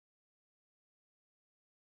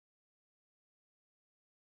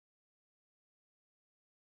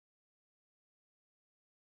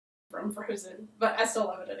from Frozen, but I still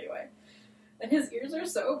love it anyway. And his ears are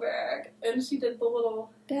so big. And she did the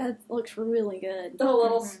little... That looks really good. The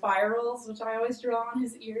little spirals, which I always draw on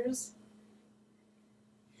his ears.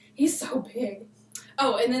 He's so big.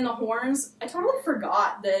 Oh, and then the horns. I totally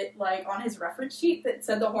forgot that, like, on his reference sheet that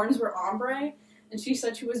said the horns were ombre. And she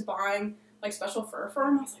said she was buying, like, special fur for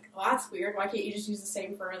him. I was like, oh, that's weird. Why can't you just use the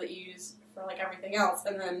same fur that you use for, like, everything else?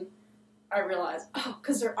 And then I realized, oh,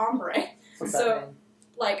 because they're ombre. What's So, that mean?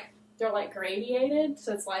 like... They're, like, gradiated,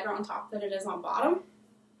 so it's lighter on top than it is on bottom.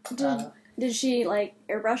 Did she, like,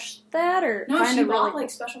 airbrush that, or No, find she a bought, really... like,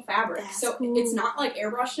 special fabric. That's So cool. it's not, like,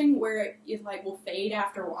 airbrushing where it, like, will fade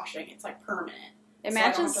after washing. It's, like, permanent. It so I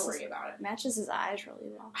don't matches, have to worry about it. matches his eyes really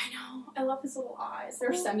well. I know. I love his little eyes.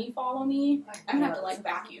 They're semi-follow me. I'm gonna have to, like,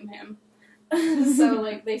 vacuum him. So,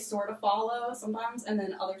 like, they sort of follow sometimes, and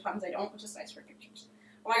then other times they don't, which is nice for pictures.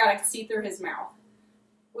 Oh my god, I can see through his mouth.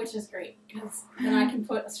 Which is great, because then I can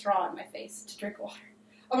put a straw in my face to drink water.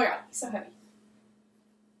 Oh my god, he's so heavy.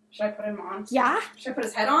 Should I put him on? Yeah? Should I put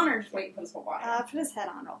his head on, or just wait and put his whole body on? Put his head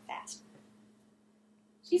on real fast.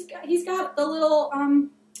 He's got the little,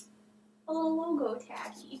 a little logo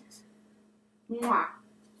taggy. Mwah.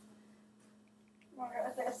 Oh my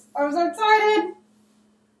god, this. I'm so excited!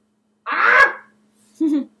 Ah!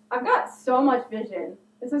 I've got so much vision.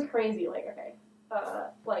 This is crazy, like, okay.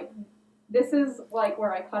 This is, like,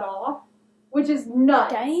 where I cut off, which is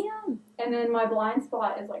nuts. Damn. And then my blind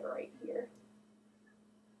spot is, like, right here.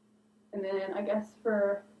 And then I guess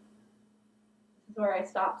this is where I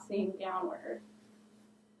stop seeing downward.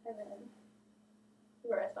 And then this is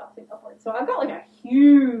where I stop seeing upward. So I've got, like, a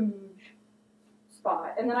huge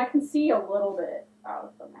spot. And then I can see a little bit out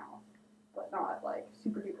of the mouth, but not, like,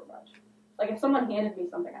 super duper much. Like, if someone handed me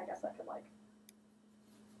something, I guess I could, like,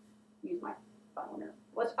 use my phone or...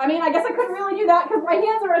 Which, I mean, I guess I couldn't really do that because my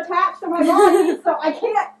hands are attached to my body, so I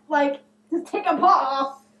can't, like, just take a paw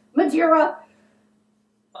off. Madeira.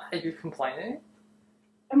 Are you complaining?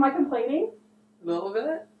 Am I complaining? A little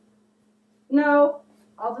bit? No.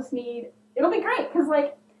 I'll just need... It'll be great, because,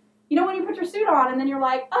 like, you know when you put your suit on and then you're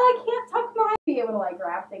like, oh, I can't tuck my... Be able to, like,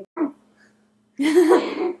 grab things.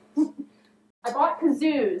 I bought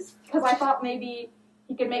kazoos, because I thought maybe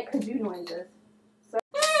he could make kazoo noises. So...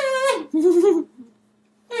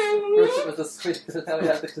 First it was a squeak, because now we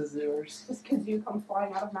have the kazooers. This kazoo comes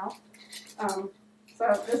flying out of mouth.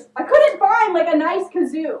 So this, I couldn't find, like, a nice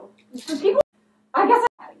kazoo. For people, I guess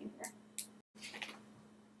I'm adding in here.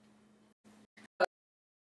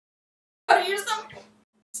 How to use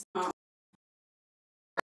them?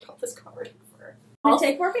 Put this card in for... I'll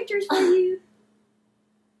take more pictures for you.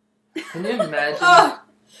 Can you imagine?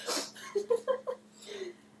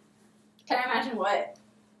 Can I imagine what?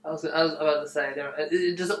 I was about to say,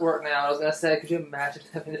 it doesn't work now. I was going to say, could you imagine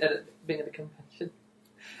being at a convention,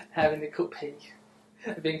 having to go pee,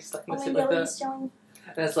 being stuck in a suit like that? Showing.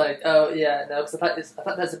 And it's like, oh, yeah, no, because I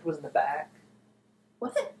thought that zipper was in the back.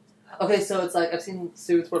 What? Okay, so it's like, I've seen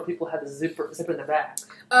suits where people have the zipper in the back.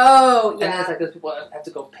 Oh, yeah. And then it's like, those people have to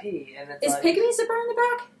go pee, and it's Is like... Pygmy zipper in the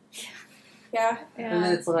back? Yeah. And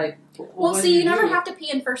then it's like... Well, see, you never have to pee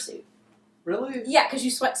in fursuit. Really? Yeah, because you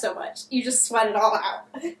sweat so much. You just sweat it all out.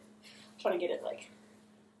 I'm trying to get it, like,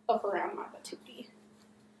 up around my patootie.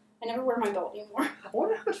 I never wear my belt anymore. I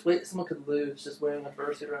wonder how much weight someone could lose just wearing a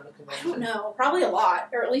fursuit around the I convention. don't know. Probably a lot.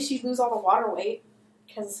 Or at least you'd lose all the water weight.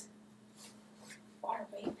 Because... water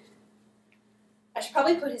weight. I should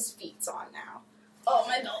probably put his feet on now. Oh,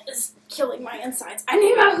 my belt is killing my insides. I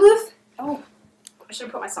need my hoof! Oh. I should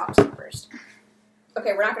have put my socks on first.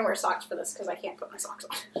 Okay, we're not going to wear socks for this because I can't put my socks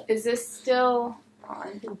on. Is this still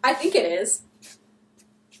on? I think it is.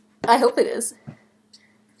 I hope it is.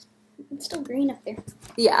 It's still green up there.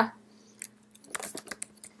 Yeah.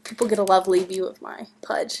 People get a lovely view of my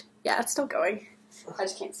pudge. Yeah, it's still going. I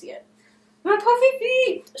just can't see it. My puffy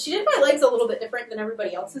feet! She did my legs a little bit different than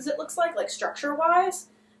everybody else's, it looks like structure-wise.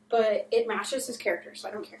 But it matches his character, so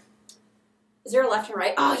I don't care. Is there a left and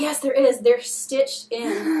right? Oh, yes, there is. They're stitched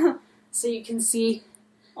in. So you can see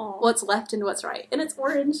what's left and what's right. And it's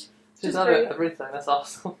orange. She's on everything. That's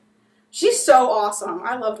awesome. She's so awesome.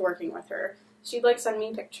 I loved working with her. She'd, like, send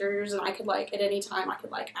me pictures, and I could, like, at any time, I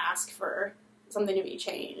could, like, ask for something to be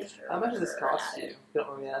changed. How much does this cost you? If you don't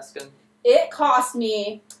mind me asking. It cost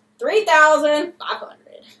me $3,500.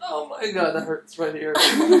 Oh, my God. That hurts right here.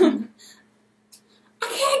 I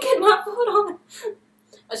can't get my foot on.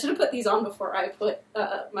 I should have put these on before I put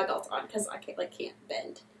my belt on, because I can't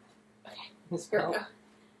bend. Okay, here we go.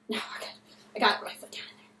 No, we're good. I got my foot down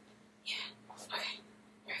in there. Yeah. Okay.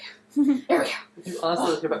 There we go. There we go. You honestly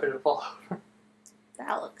look about ready to fall over.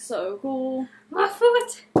 That looks so cool. My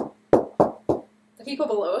foot. The people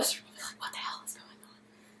below us are probably like, what the hell is going on?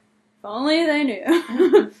 If only they knew.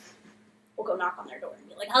 We'll go knock on their door and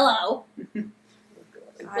be like, hello. Would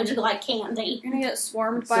you like candy? You're gonna get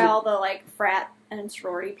swarmed by all the like frat and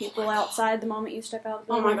sorority people outside the moment you step out.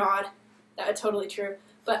 Oh my god, that is totally true.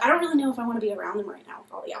 But I don't really know if I want to be around them right now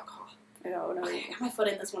with all the alcohol. No, no. Okay, I got my foot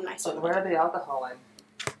in this one nice So one. where are the alcohol in?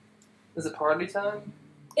 Is it party time?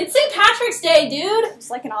 It's St. Patrick's Day, dude!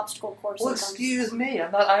 It's like an obstacle course. Well, sometimes. excuse me,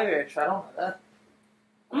 I'm not Irish. I don't know that.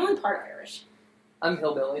 I'm only part Irish. I'm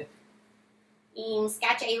hillbilly.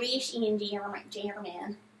 Scotch Irish and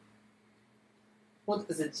German. What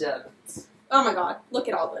is it, Jeb? Oh my god, look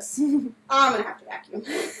at all this. I'm gonna have to vacuum.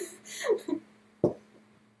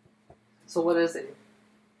 So what is it?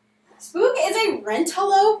 Spook is a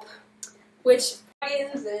rentalope, which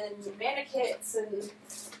dragons and mannequins and...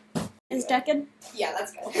 Is Deccan? Yeah,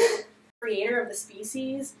 that's good. Creator of the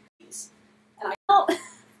species.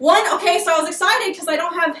 And okay, so I was excited because I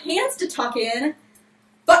don't have hands to tuck in,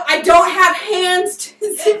 but I don't have hands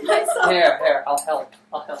to zip myself. Here, I'll help.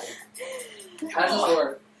 How does this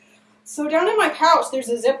work? So down in my pouch, there's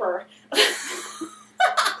a zipper.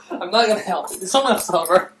 I'm not gonna help. Someone else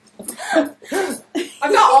over. I've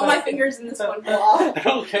got all my fingers in this one claw. I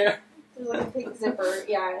don't care. There's like a big zipper,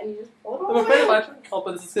 yeah, and you just pull it I'm all afraid if away. I try to help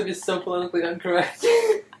it, this is gonna be so politically incorrect.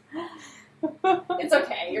 It's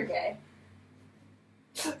okay, you're gay.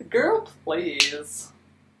 Girl, please.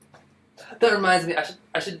 That reminds me,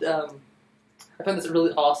 I found this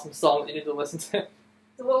really awesome song that you need to listen to.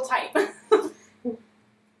 It's a little tight. I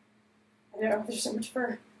know, there's so much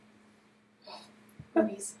fur.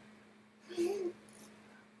 Movies.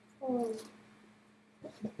 Oh.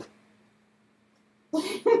 Do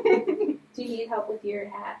you need help with your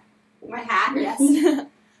hat? My hat? Yes.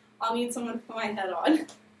 I'll need someone to put my head on.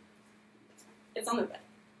 It's on the bed.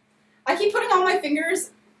 I keep putting all my fingers,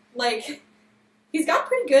 like, he's got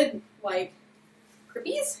pretty good, like,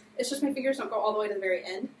 grippies. It's just my fingers don't go all the way to the very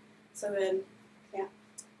end. So then, yeah.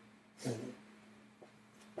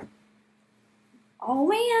 Oh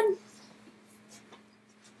man,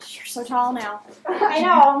 you're so tall now. I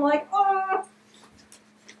know, I'm like, oh.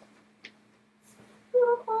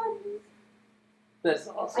 Little claws. That's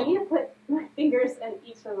I awesome. need to put my fingers in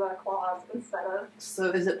each of the claws instead of... So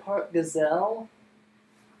is it part gazelle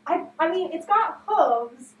I mean, it's got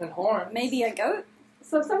hooves, and horns? Maybe a goat,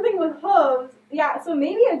 so something with hooves. Yeah, so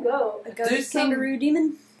maybe a goat. a goat Do some- kangaroo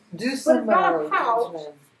demon. Do some it's got a pouch.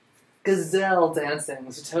 gazelle dancing,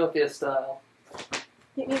 Zootopia style.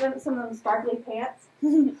 Get me some of them sparkly pants.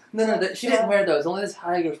 No, she didn't wear those. Only the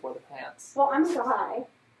tigers wore the pants. Well, I'm shy.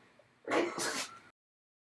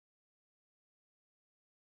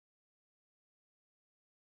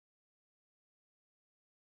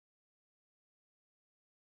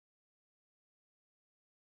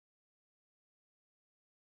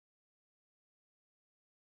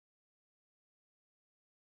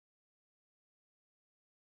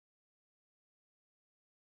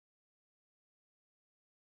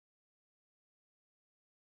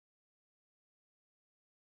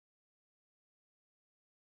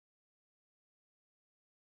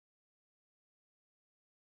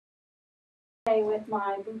 With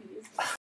my boobies.